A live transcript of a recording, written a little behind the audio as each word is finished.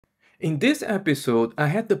In this episode, I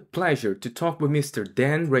had the pleasure to talk with Mr.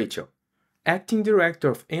 Dan Rachel, Acting Director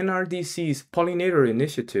of NRDC's Pollinator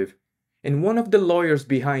Initiative and one of the lawyers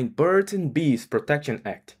behind Birds and Bees Protection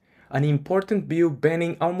Act, an important bill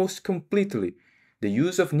banning almost completely the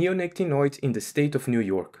use of neonicotinoids in the state of New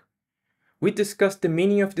York. We discussed the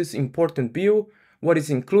meaning of this important bill, what is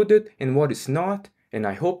included and what is not, and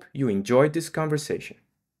I hope you enjoyed this conversation.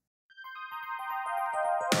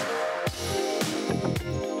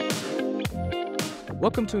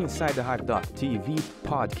 Welcome to Inside the Hive.tv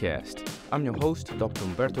podcast. I'm your host, Dr.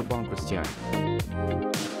 Umberto Boncristiani.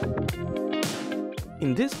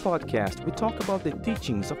 In this podcast, we talk about the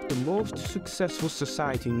teachings of the most successful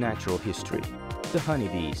society in natural history, the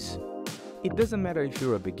honeybees. It doesn't matter if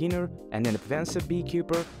you're a beginner, an advanced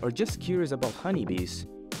beekeeper, or just curious about honeybees.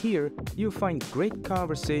 Here, you'll find great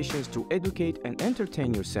conversations to educate and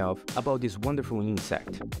entertain yourself about this wonderful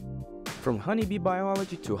insect. From honeybee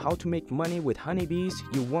biology to how to make money with honeybees,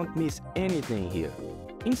 you won't miss anything here.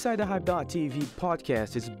 Inside the Hive.tv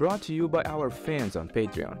podcast is brought to you by our fans on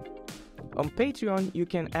Patreon. On Patreon, you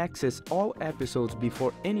can access all episodes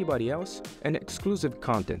before anybody else and exclusive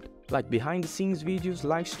content, like behind-the-scenes videos,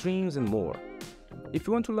 live streams, and more. If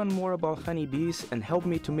you want to learn more about honeybees and help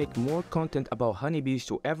me to make more content about honeybees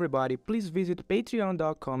to everybody, please visit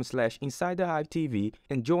patreon.com/InsideTheHiveTV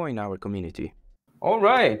and join our community. All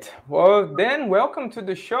right. Well, Dan, welcome to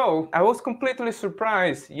the show. I was completely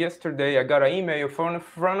surprised yesterday. I got an email from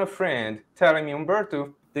a friend telling me,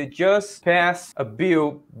 Umberto, they just passed a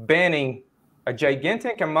bill banning a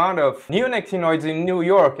gigantic amount of neonicotinoids in New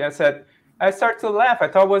York. I started to laugh. I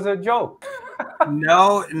thought it was a joke.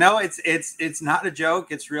 No, it's not a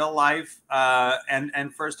joke. It's real life.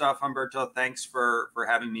 And first off, Humberto, thanks for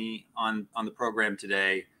having me on the program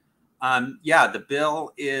today. The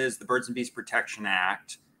bill is the Birds and Bees Protection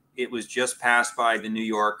Act. It was just passed by the New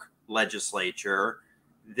York Legislature.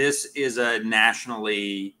 This is a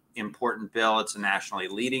nationally important bill. It's a nationally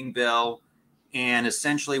leading bill. And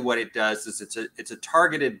essentially what it does is it's a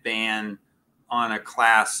targeted ban on a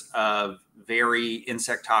class of very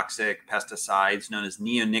insect toxic pesticides known as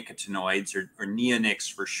neonicotinoids or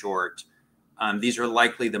neonics for short. These are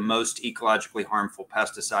likely the most ecologically harmful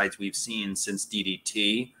pesticides we've seen since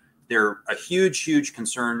DDT. They're a huge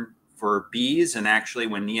concern for bees. And actually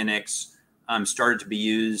when neonics started to be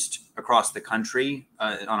used across the country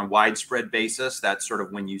on a widespread basis, that's sort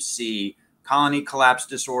of when you see colony collapse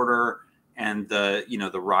disorder and the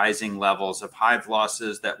rising levels of hive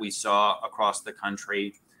losses that we saw across the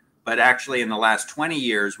country. But actually in the last 20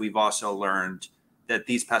 years, we've also learned that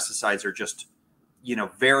these pesticides are just,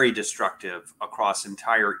 very destructive across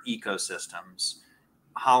entire ecosystems,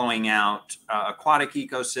 hollowing out aquatic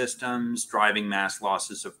ecosystems, driving mass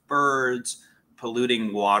losses of birds,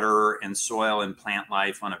 polluting water and soil and plant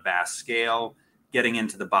life on a vast scale, getting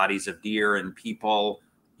into the bodies of deer and people,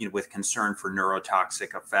 with concern for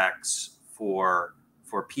neurotoxic effects for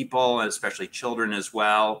people, and especially children as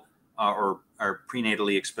well, or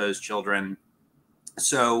prenatally exposed children.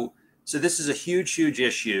 So this is a huge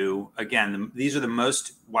issue. Again, these are the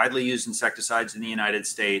most widely used insecticides in the United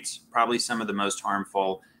States, probably some of the most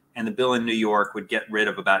harmful. And the bill in New York would get rid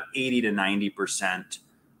of about 80 to 90%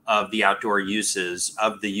 of the outdoor uses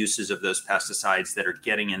of those pesticides that are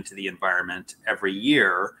getting into the environment every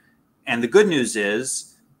year. And the good news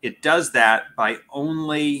is it does that by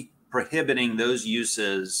only prohibiting those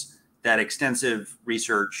uses that extensive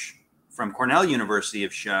research from Cornell University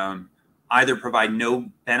have shown either provide no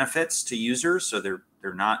benefits to users, so they're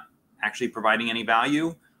not actually providing any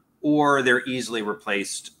value, or they're easily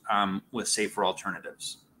replaced with safer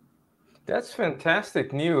alternatives. That's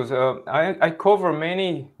fantastic news. I cover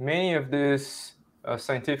many of these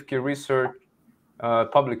scientific research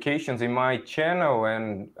publications in my channel,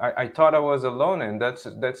 and I thought I was alone, and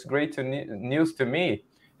that's great news to me.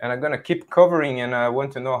 And I'm going to keep covering, and I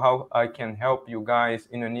want to know how I can help you guys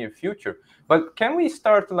in the near future. But can we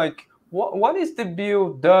start, what is the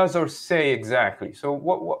bill does or say exactly? So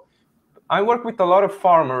what I work with a lot of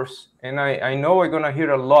farmers, and I know we're going to hear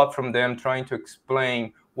a lot from them trying to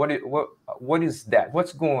explain what is that?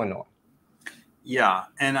 What's going on? Yeah,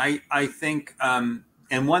 and I think, and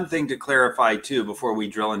one thing to clarify too, before we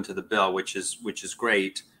drill into the bill, which is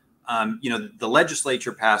great, the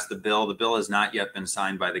legislature passed the bill. The bill has not yet been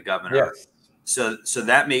signed by the governor. Yes. So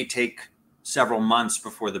that may take several months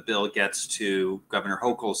before the bill gets to Governor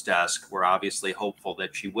Hochul's desk. We're obviously hopeful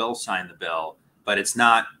that she will sign the bill, but it's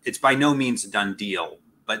by no means a done deal,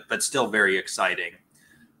 but still very exciting.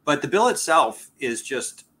 But the bill itself is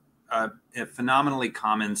just a phenomenally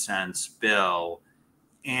common sense bill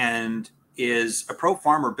and is a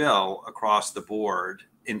pro-farmer bill across the board.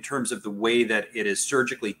 in terms of the way that it is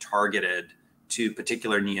surgically targeted to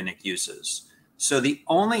particular neonic uses. So the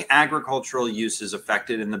only agricultural uses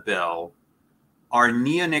affected in the bill are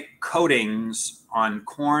neonic coatings on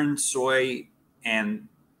corn, soy, and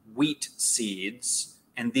wheat seeds,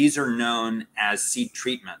 and these are known as seed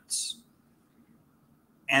treatments.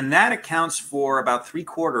 And that accounts for about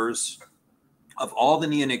 3/4 of all the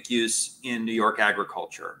neonic use in New York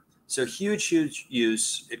agriculture. So huge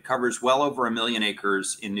use. It covers well over 1 million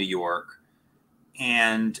acres in New York,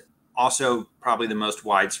 and also probably the most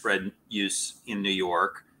widespread use in New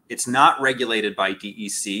York. It's not regulated by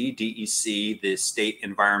DEC. DEC, the state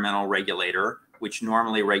environmental regulator, which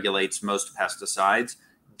normally regulates most pesticides,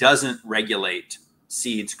 doesn't regulate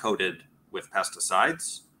seeds coated with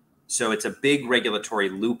pesticides. So it's a big regulatory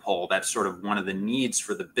loophole. That's sort of one of the needs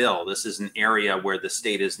for the bill. This is an area where the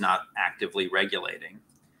state is not actively regulating.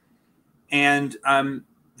 And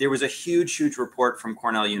there was a huge report from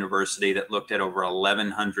Cornell University that looked at over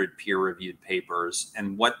 1,100 peer-reviewed papers.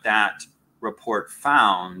 And what that report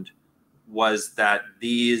found was that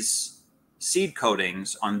these seed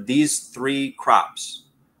coatings on these 3 crops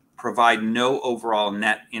provide no overall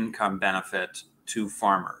net income benefit to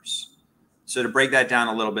farmers. So to break that down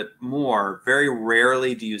a little bit more, very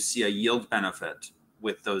rarely do you see a yield benefit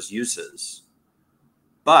with those uses.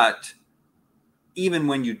 But even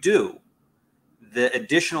when you do, the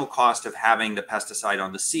additional cost of having the pesticide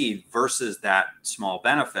on the seed versus that small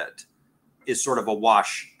benefit is sort of a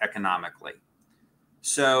wash economically.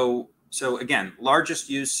 So again, largest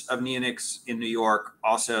use of neonics in New York,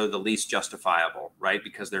 also the least justifiable, right?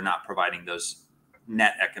 Because they're not providing those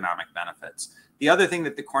net economic benefits. The other thing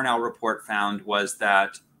that the Cornell report found was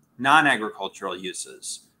that non-agricultural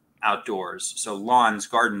uses outdoors, so lawns,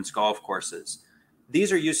 gardens, golf courses,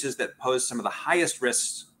 these are uses that pose some of the highest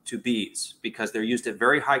risks to bees because they're used at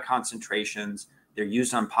very high concentrations. They're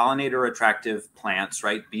used on pollinator attractive plants,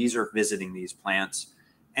 right? Bees are visiting these plants.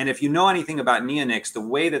 And if you know anything about neonics, the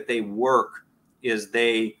way that they work is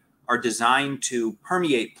they are designed to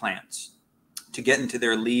permeate plants, to get into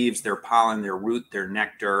their leaves, their pollen, their root, their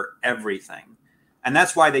nectar, everything. And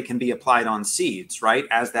that's why they can be applied on seeds, right?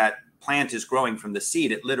 As that plant is growing from the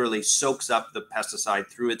seed, it literally soaks up the pesticide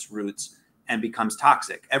through its roots and becomes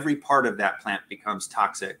toxic. Every part of that plant becomes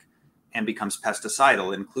toxic and becomes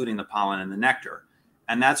pesticidal, including the pollen and the nectar.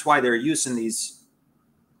 And that's why their use in these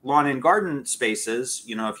lawn and garden spaces,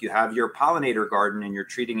 you know, if you have your pollinator garden and you're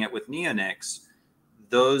treating it with neonics,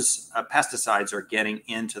 those pesticides are getting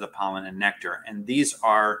into the pollen and nectar. And these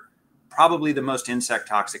are probably the most insect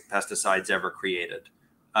toxic pesticides ever created.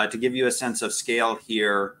 To give you a sense of scale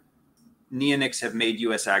here, neonics have made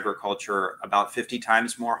U.S. agriculture about 50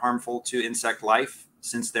 times more harmful to insect life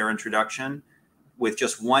since their introduction, with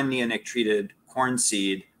just one neonic treated corn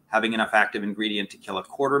seed having enough active ingredient to kill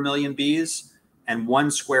 250,000 bees, and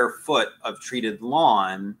 1 square foot of treated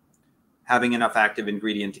lawn having enough active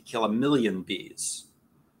ingredient to kill 1 million bees.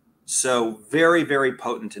 So very, very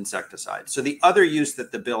potent insecticide. So the other use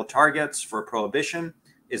that the bill targets for prohibition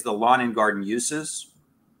is the lawn and garden uses.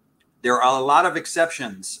 There are a lot of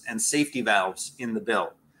exceptions and safety valves in the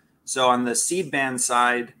bill. So on the seed ban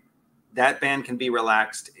side, that ban can be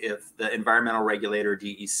relaxed if the environmental regulator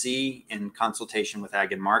DEC, in consultation with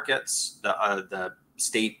Ag and Markets, the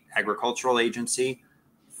state agricultural agency,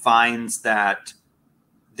 finds that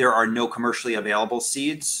there are no commercially available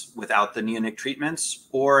seeds without the neonic treatments,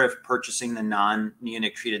 or if purchasing the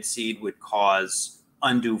non-neonic treated seed would cause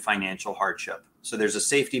undue financial hardship. So there's a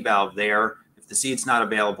safety valve there. If the seed's not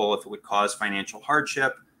available, if it would cause financial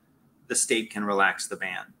hardship, the state can relax the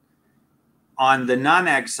ban. On the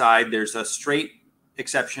non-ag side, there's a straight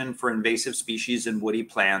exception for invasive species and woody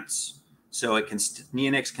plants. So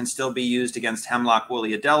neonics can still be used against hemlock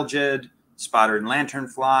woolly adelgid, spotted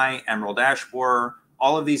lanternfly, emerald ash borer,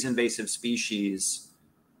 all of these invasive species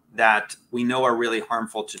that we know are really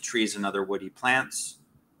harmful to trees and other woody plants.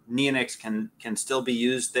 Neonics can still be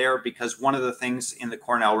used there because one of the things in the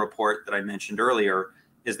Cornell report that I mentioned earlier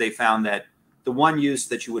is they found that the one use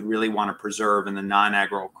that you would really want to preserve in the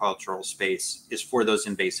non-agricultural space is for those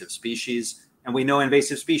invasive species. And we know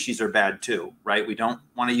invasive species are bad too, right? We don't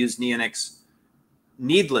want to use neonics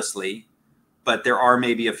needlessly, but there are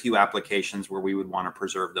maybe a few applications where we would want to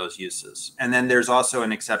preserve those uses. And then there's also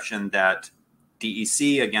an exception that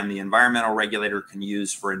DEC, again, the environmental regulator, can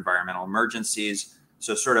use for environmental emergencies.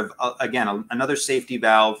 So sort of, again, another safety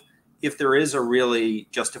valve. If there is a really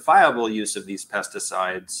justifiable use of these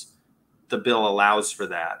pesticides, the bill allows for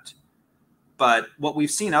that. But what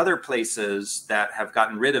we've seen other places that have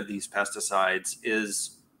gotten rid of these pesticides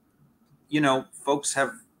is, you know, folks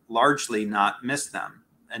have largely not missed them.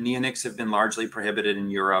 Neonics have been largely prohibited in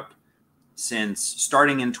Europe since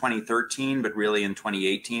starting in 2013, but really in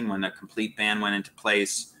 2018 when a complete ban went into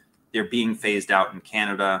place. They're being phased out in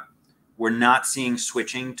Canada. We're not seeing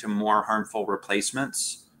switching to more harmful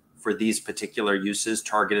replacements for these particular uses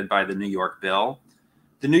targeted by the New York bill.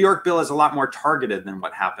 The New York bill is a lot more targeted than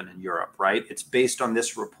what happened in Europe, right? It's based on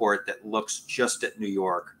this report that looks just at New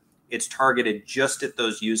York. It's targeted just at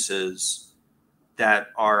those uses that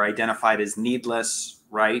are identified as needless,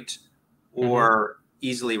 right? Or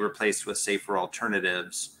easily replaced with safer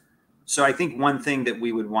alternatives. So I think one thing that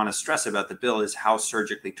we would want to stress about the bill is how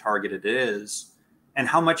surgically targeted it is and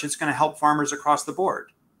how much it's going to help farmers across the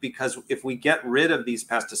board. Because if we get rid of these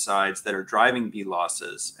pesticides that are driving bee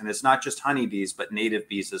losses, and it's not just honeybees, but native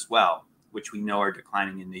bees as well, which we know are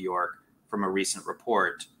declining in New York from a recent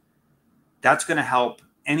report, that's going to help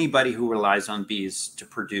anybody who relies on bees to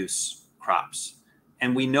produce crops.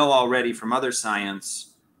 And we know already from other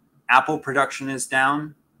science, apple production is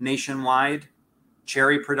down nationwide.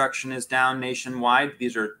 Cherry production is down nationwide.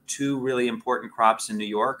 These are two really important crops in New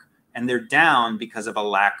York. And they're down because of a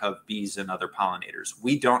lack of bees and other pollinators.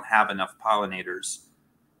 We don't have enough pollinators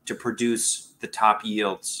to produce the top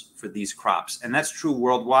yields for these crops. And that's true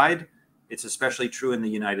worldwide. It's especially true in the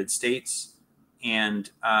United States. And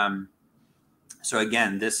so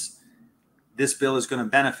again, this bill is going to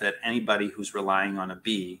benefit anybody who's relying on a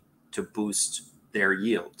bee to boost their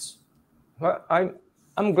yields. Well,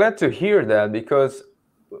 I'm glad to hear that, because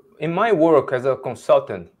in my work as a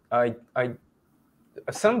consultant,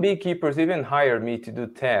 some beekeepers even hired me to do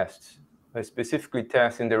tests, specifically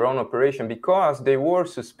tests in their own operation, because they were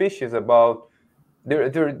suspicious about,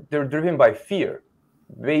 they're driven by fear.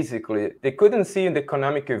 Basically, they couldn't see the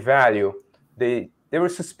economic value they were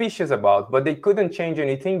suspicious about, but they couldn't change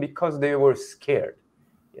anything because they were scared.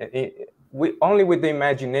 Only with the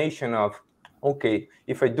imagination of, okay,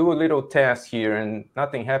 if I do a little test here and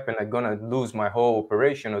nothing happened, I'm gonna lose my whole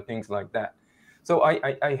operation or things like that. So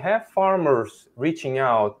I have farmers reaching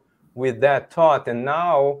out with that thought, and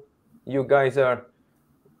now you guys are,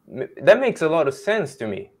 that makes a lot of sense to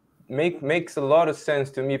me. Makes a lot of sense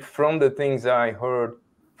to me from the things I heard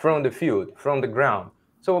from the field, from the ground.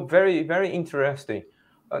 So very, very interesting.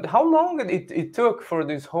 How long it took for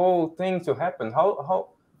this whole thing to happen? How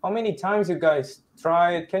many times you guys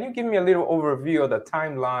tried? Can you give me a little overview of the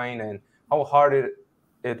timeline and how hard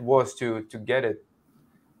it was to get it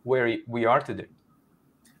where we are today?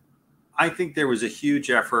 I think there was a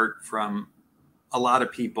huge effort from a lot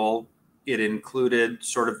of people. It included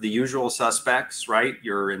sort of the usual suspects, right?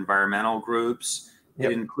 Your environmental groups.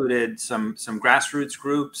 It included some grassroots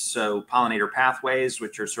groups, so Pollinator Pathways,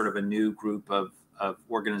 which are sort of a new group of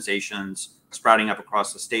organizations sprouting up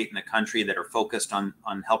across the state and the country that are focused on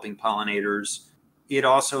helping pollinators. It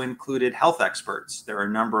also included health experts. There are a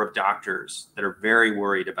number of doctors that are very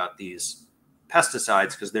worried about these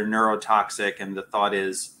pesticides because they're neurotoxic, and the thought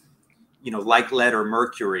is, you know, like lead or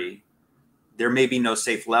mercury, there may be no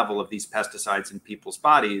safe level of these pesticides in people's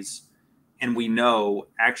bodies. And we know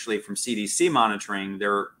actually from CDC monitoring,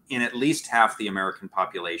 they're in at least half the American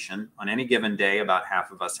population. On any given day, about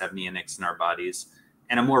half of us have neonics in our bodies.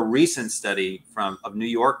 And a more recent study of New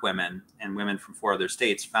York women and women from 4 other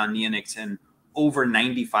states found neonics in over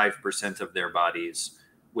 95% of their bodies,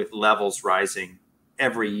 with levels rising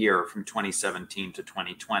every year from 2017 to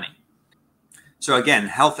 2020. So again,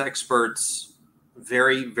 health experts,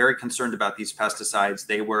 very, very concerned about these pesticides.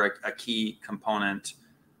 They were a key component.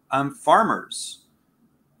 Farmers,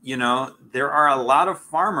 you know, there are a lot of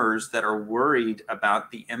farmers that are worried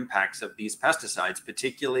about the impacts of these pesticides,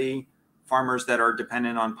 particularly farmers that are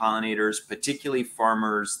dependent on pollinators, particularly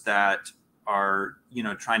farmers that are, you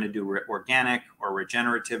know, trying to do organic or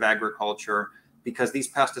regenerative agriculture, because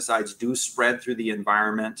these pesticides do spread through the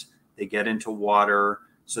environment. They get into water,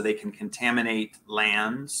 so they can contaminate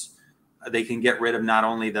lands. They can get rid of not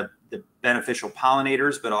only the beneficial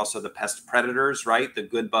pollinators, but also the pest predators, right? The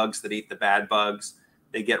good bugs that eat the bad bugs.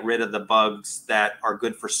 They get rid of the bugs that are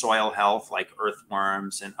good for soil health, like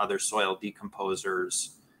earthworms and other soil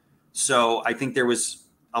decomposers. So I think there was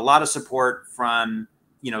a lot of support from,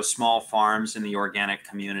 you know, small farms in the organic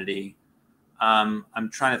community. I'm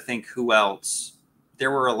trying to think who else.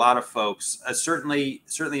 There were a lot of folks, certainly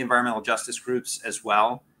environmental justice groups as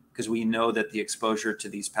well, because we know that the exposure to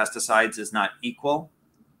these pesticides is not equal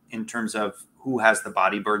in terms of who has the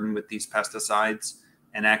body burden with these pesticides,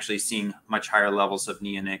 and actually seeing much higher levels of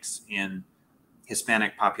neonics in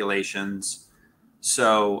Hispanic populations.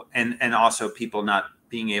 So, and also people not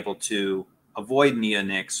being able to avoid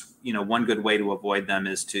neonics. You know, one good way to avoid them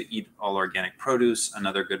is to eat all organic produce.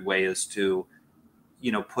 Another good way is to,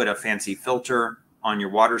 you know, put a fancy filter on your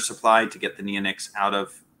water supply to get the neonics out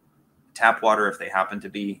of tap water if they happen to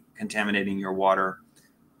be contaminating your water.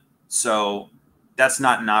 So that's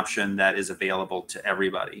not an option that is available to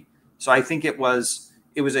everybody. So I think it was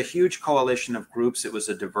a huge coalition of groups. It was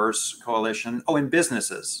a diverse coalition. Oh, and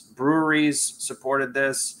businesses, breweries supported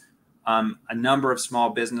this. A number of small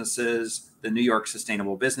businesses, the New York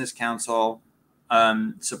Sustainable Business Council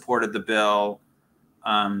supported the bill.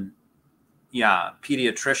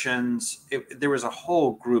 Pediatricians. There was a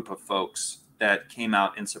whole group of folks that came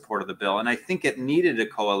out in support of the bill. And I think it needed a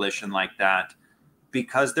coalition like that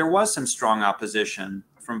because there was some strong opposition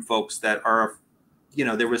from folks that are,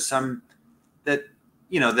 there was some that,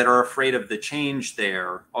 that are afraid of the change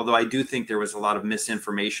there. Although I do think there was a lot of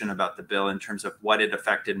misinformation about the bill in terms of what it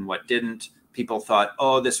affected and what didn't. People thought,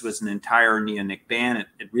 oh, this was an entire neonic ban.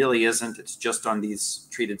 It really isn't. It's just on these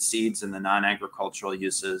treated seeds and the non-agricultural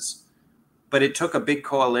uses. But it took a big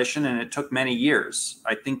coalition and it took many years.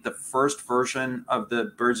 I think the first version of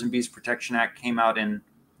the Birds and Bees Protection Act came out in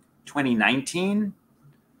 2019.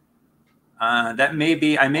 I may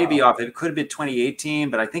be off. It could have been 2018,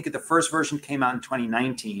 but I think the first version came out in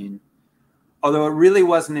 2019. Although it really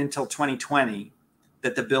wasn't until 2020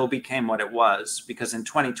 that the bill became what it was, because in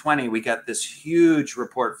 2020 we got this huge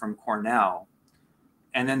report from Cornell,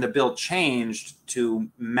 and then the bill changed to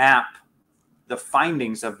map the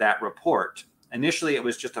findings of that report. Initially, it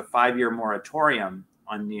was just a 5-year moratorium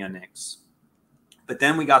on neonics. But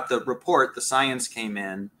then we got the report, the science came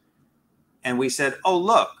in, and we said, oh,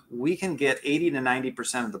 look, we can get 80 to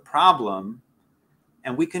 90% of the problem,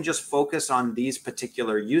 and we can just focus on these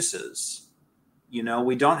particular uses.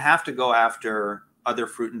 We don't have to go after other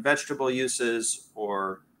fruit and vegetable uses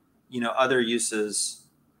or, other uses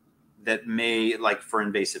that may, like for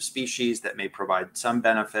invasive species, that may provide some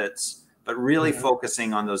benefits, but really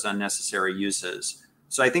focusing on those unnecessary uses.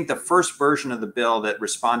 So I think the first version of the bill that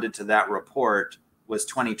responded to that report was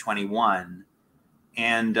 2021.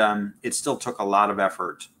 And it still took a lot of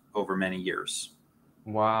effort over many years.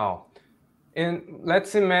 Wow. And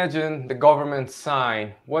let's imagine the government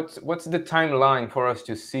sign. What's the timeline for us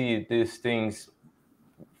to see these things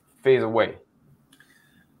fade away?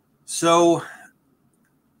 So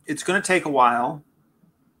it's going to take a while.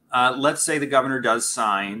 Let's say the governor does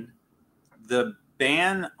sign. The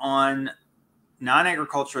ban on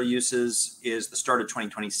non-agricultural uses is the start of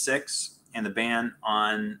 2026, and the ban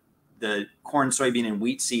on the corn, soybean, and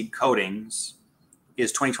wheat seed coatings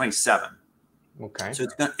is 2027. Okay. So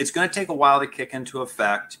it's going to take a while to kick into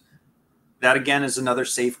effect. That, again, is another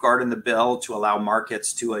safeguard in the bill to allow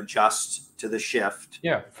markets to adjust to the shift.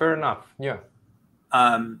 Yeah, fair enough. Yeah.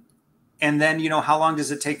 And then, how long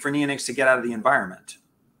does it take for neonics to get out of the environment,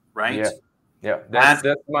 right? Yeah. That's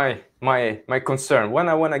my concern. When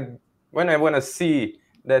I want to see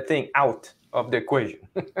that thing out of the equation.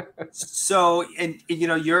 So, and you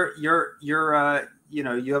have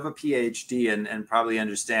a PhD and probably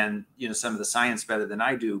understand, some of the science better than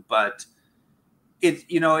I do, but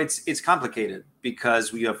it's complicated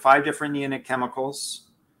because we have 5 different neonic chemicals.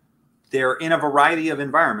 They're in a variety of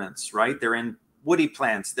environments, right? They're in woody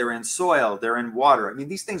plants, they're in soil, they're in water. I mean,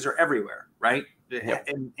 these things are everywhere, right? Yep.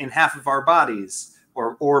 In half of our bodies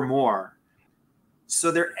or more. So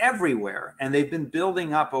they're everywhere, and they've been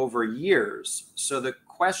building up over years. So the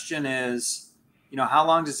question is, how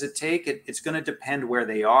long does it take? It's going to depend where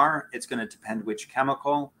they are. It's going to depend which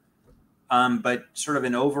chemical. But sort of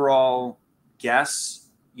an overall guess,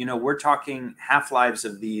 we're talking half-lives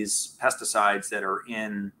of these pesticides that are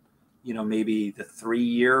in, maybe the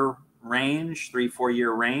 3-year range, 3-4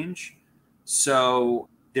 year range. So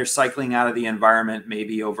they're cycling out of the environment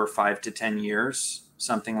maybe over 5 to 10 years,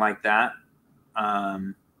 something like that.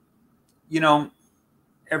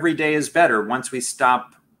 Every day is better. Once we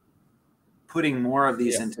stop putting more of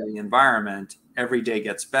these into the environment, every day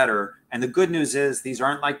gets better. And the good news is these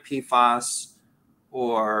aren't like PFAS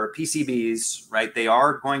or PCBs, right? They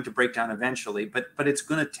are going to break down eventually, but it's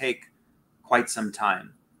going to take quite some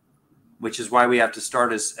time, which is why we have to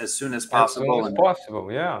start as soon as possible. As soon as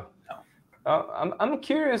possible, yeah. I'm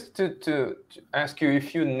curious to ask you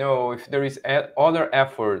if if there is other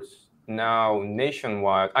efforts now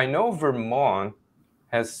nationwide. I know Vermont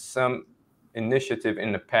has some initiative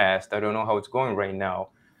in the past. I don't know how it's going right now,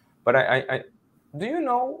 but I do you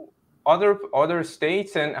know other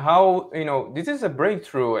states and how this is a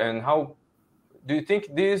breakthrough, and how do you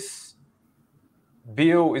think this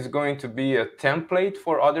bill is going to be a template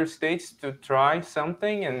for other states to try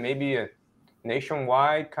something and maybe a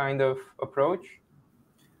nationwide kind of approach?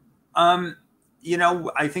 I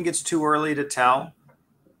think it's too early to tell.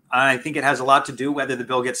 I think it has a lot to do whether the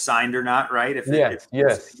bill gets signed or not, right? If yes.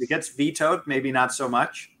 if it gets vetoed, maybe not so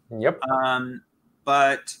much. Yep.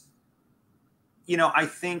 But, you know, I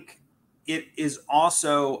think it is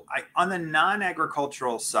also, on the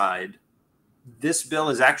non-agricultural side, this bill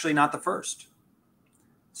is actually not the first.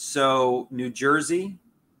 So New Jersey,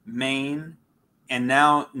 Maine, and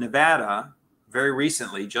now Nevada, very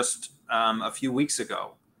recently, just a few weeks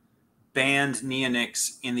ago, banned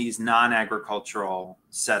neonics in these non-agricultural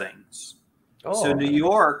settings. Oh. So New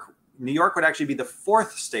York would actually be the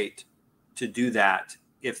fourth state to do that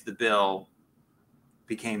if the bill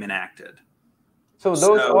became enacted. So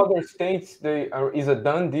those other states, is a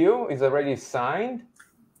done deal? Is already signed?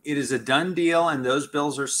 It is a done deal, and those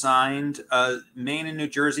bills are signed. Maine and New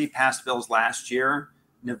Jersey passed bills last year.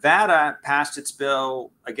 Nevada passed its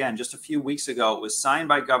bill, again, just a few weeks ago. It was signed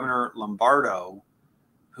by Governor Lombardo,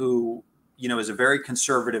 who, you know, is a very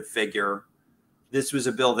conservative figure. This was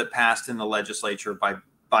a bill that passed in the legislature by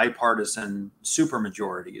bipartisan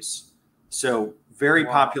supermajorities. So very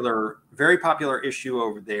popular issue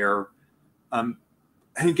over there. And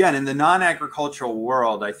again, in the non-agricultural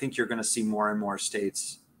world, I think you're going to see more and more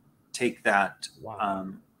states take that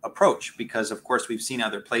approach, because of course we've seen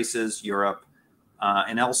other places, Europe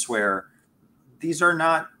and elsewhere. These are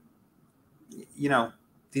not, you know,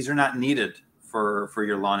 these are not needed for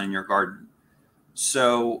your lawn and your garden.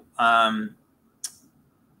 So on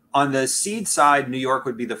the seed side, New York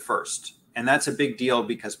would be the first. And that's a big deal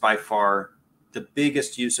because by far the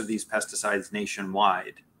biggest use of these pesticides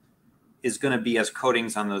nationwide is going to be as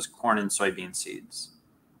coatings on those corn and soybean seeds.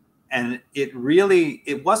 And it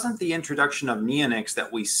wasn't the introduction of neonics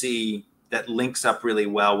that we see that links up really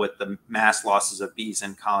well with the mass losses of bees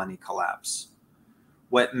and colony collapse.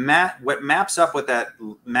 What maps up with that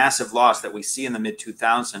massive loss that we see in the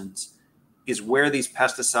mid-2000s is where these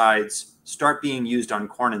pesticides start being used on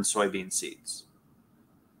corn and soybean seeds.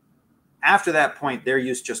 After that point, their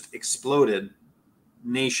use just exploded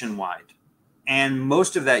nationwide. And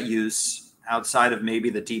most of that use, outside of maybe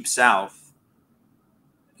the Deep South,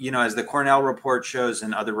 you know, as the Cornell report shows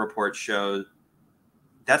and other reports show,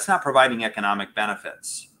 that's not providing economic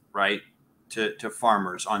benefits, right, to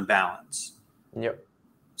farmers on balance. Yep.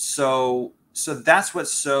 So that's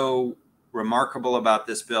what's so remarkable about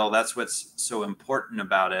this bill. That's what's so important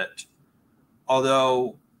about it.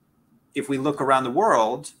 Although, if we look around the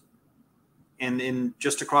world, and in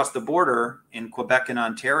just across the border in Quebec and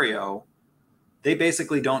Ontario, they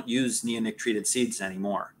basically don't use neonic treated seeds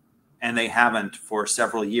anymore, and they haven't for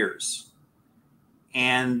several years.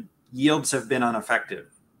 And yields have been ineffective,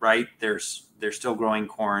 right? They're still growing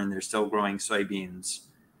corn, they're still growing soybeans.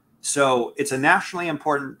 So it's a nationally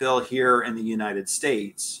important bill here in the United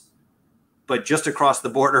States, but just across the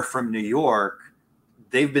border from New York,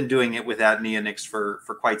 they've been doing it without neonics for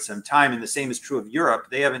quite some time. And the same is true of Europe.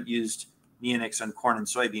 They haven't used neonics on corn and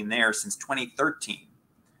soybean there since 2013.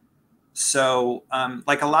 So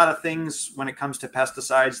like a lot of things when it comes to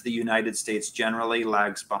pesticides, the United States generally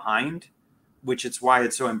lags behind, which is why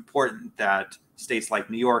it's so important that states like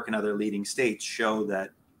New York and other leading states show that,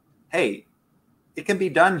 hey, it can be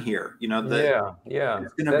done here. You know,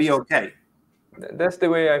 it's going to be okay. That's the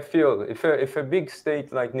way I feel. If a big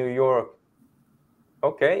state like New York,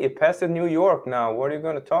 okay, it passed in New York now, what are you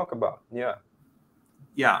going to talk about?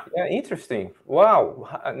 Yeah, interesting. Wow.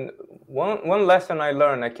 One lesson I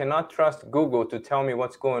learned, I cannot trust Google to tell me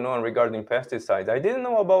what's going on regarding pesticides. I didn't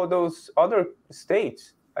know about those other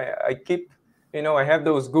states. I keep, you know, I have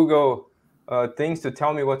those Google things to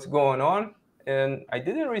tell me what's going on, and I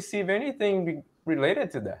didn't receive anything related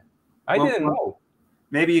to that. I didn't know.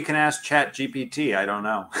 Maybe you can ask ChatGPT. I don't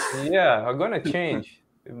know. Yeah, I'm going to change.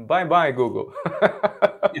 Bye-bye, Google.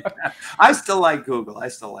 I still like Google.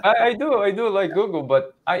 I do like Google,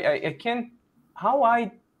 but I can't. How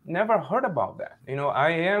I never heard about that. You know, I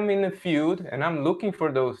am in the field and I'm looking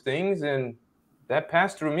for those things, and that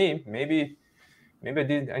passed through me. Maybe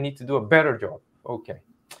I need to do a better job. Okay,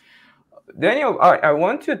 Daniel, I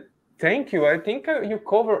want to thank you. I think you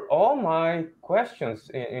covered all my questions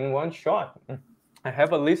in one shot. I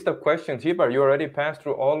have a list of questions here, but you already passed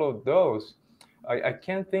through all of those. I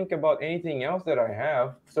can't think about anything else that I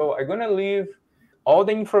have. So I'm going to leave all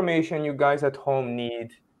the information you guys at home need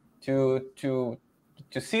to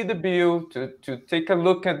see the bill, to take a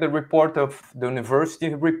look at the report of the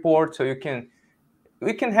university report, so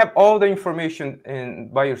we can have all the information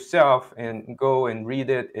by yourself and go and read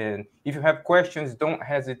it. And if you have questions, don't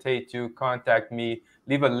hesitate to contact me.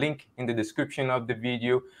 Leave a link in the description of the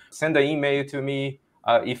video. Send an email to me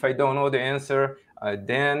if I don't know the answer.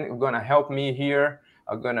 Dan is going to help me here.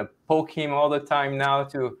 I'm gonna poke him all the time now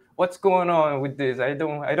to what's going on with this. I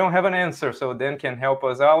don't have an answer, so Dan can help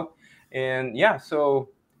us out. And yeah, so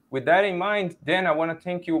with that in mind, Dan, I want to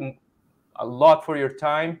thank you a lot for your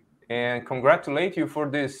time and congratulate you for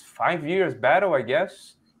this 5 years battle, I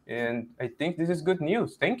guess. And I think this is good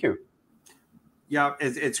news. Thank you. Yeah,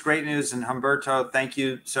 it's great news. And Humberto, thank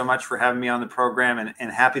you so much for having me on the program,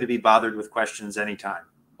 and happy to be bothered with questions anytime.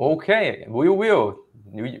 Okay, we will.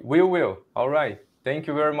 We will. All right. Thank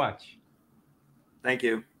you very much. Thank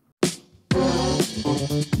you.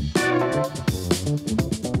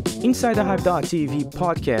 InsideTheHive.tv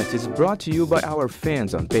podcast is brought to you by our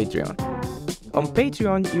fans on Patreon. On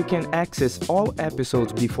Patreon, you can access all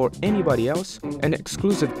episodes before anybody else and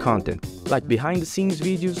exclusive content, like behind-the-scenes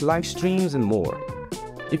videos, live streams, and more.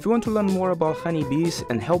 If you want to learn more about honeybees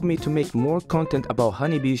and help me to make more content about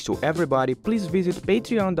honeybees to everybody, please visit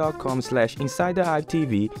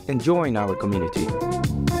patreon.com/InsideTheHive.tv and join our community.